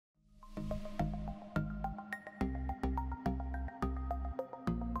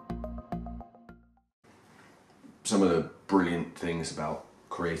Some of the brilliant things about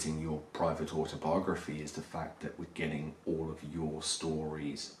creating your private autobiography is the fact that we're getting all of your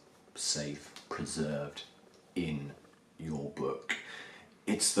stories safe, preserved in your book.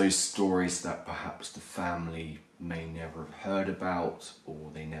 It's those stories that perhaps the family may never have heard about, or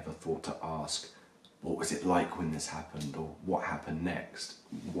they never thought to ask, what was it like when this happened, or what happened next?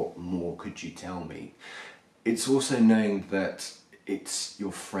 What more could you tell me? It's also knowing that it's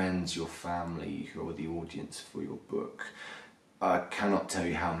your friends, your family who are the audience for your book. I cannot tell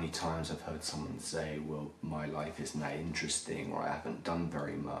you how many times I've heard someone say, well, my life isn't that interesting, or I haven't done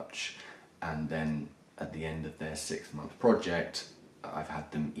very much. And then at the end of their 6-month project, I've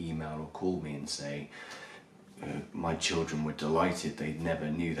had them email or call me and say, my children were delighted, they never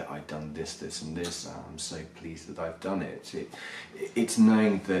knew that I'd done this, this and this. I'm so pleased that I've done it. It's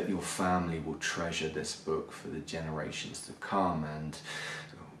knowing that your family will treasure this book for the generations to come. And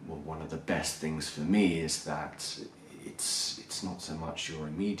well, one of the best things for me is that it's not so much your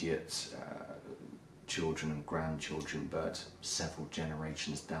immediate children and grandchildren, but several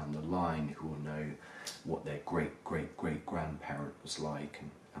generations down the line who will know what their great-great-great-grandparent was like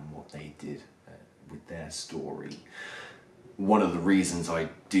and what they did with their story. One of the reasons I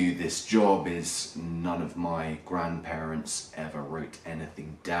do this job is none of my grandparents ever wrote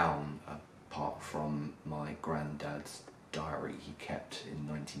anything down apart from my granddad's diary he kept in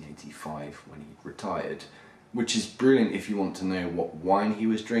 1985 when he retired, which is brilliant if you want to know what wine he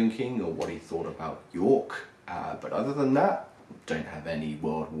was drinking or what he thought about York. But other than that, I don't have any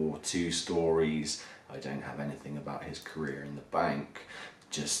World War II stories. I don't have anything about his career in the bank.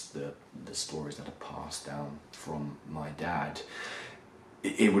 Just the stories that are passed down from my dad.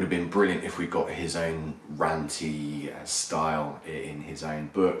 It would have been brilliant if we got his own ranty style in his own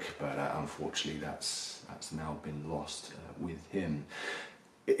book, but unfortunately that's now been lost with him.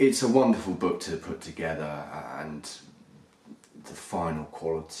 It's a wonderful book to put together, and the final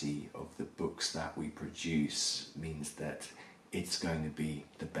quality of the books that we produce means that it's going to be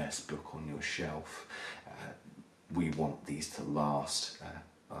the best book on your shelf. We want these to last.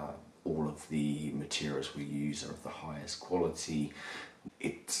 All of the materials we use are of the highest quality.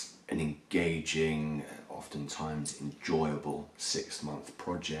 It's an engaging, oftentimes enjoyable 6-month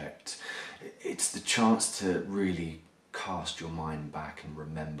project. It's the chance to really cast your mind back and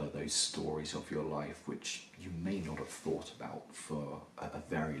remember those stories of your life which you may not have thought about for a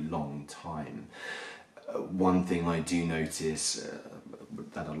very long time. One thing I do notice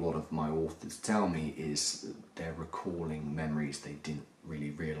that a lot of my authors tell me is they're recalling memories they didn't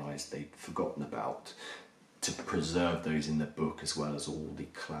really realise they'd forgotten about. To preserve those in the book, as well as all the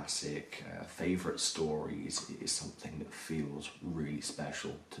classic favourite stories, is something that feels really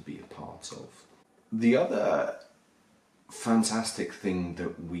special to be a part of. The other fantastic thing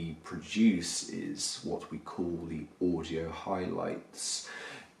that we produce is what we call the audio highlights.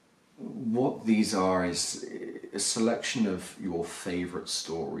 What these are is a selection of your favourite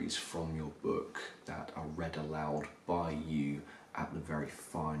stories from your book that are read aloud by you at the very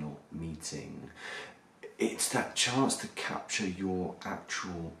final meeting. It's that chance to capture your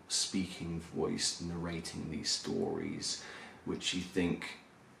actual speaking voice narrating these stories, which you think,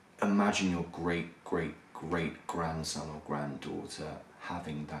 imagine your great-great-great-grandson or granddaughter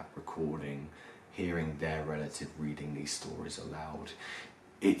having that recording, hearing their relative reading these stories aloud.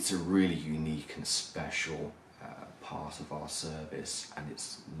 It's a really unique and special part of our service, and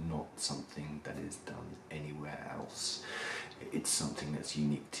it's not something that is done anywhere else. It's something that's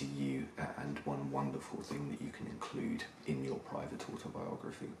unique to you, and one wonderful thing that you can include in your private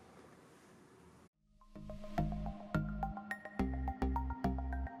autobiography.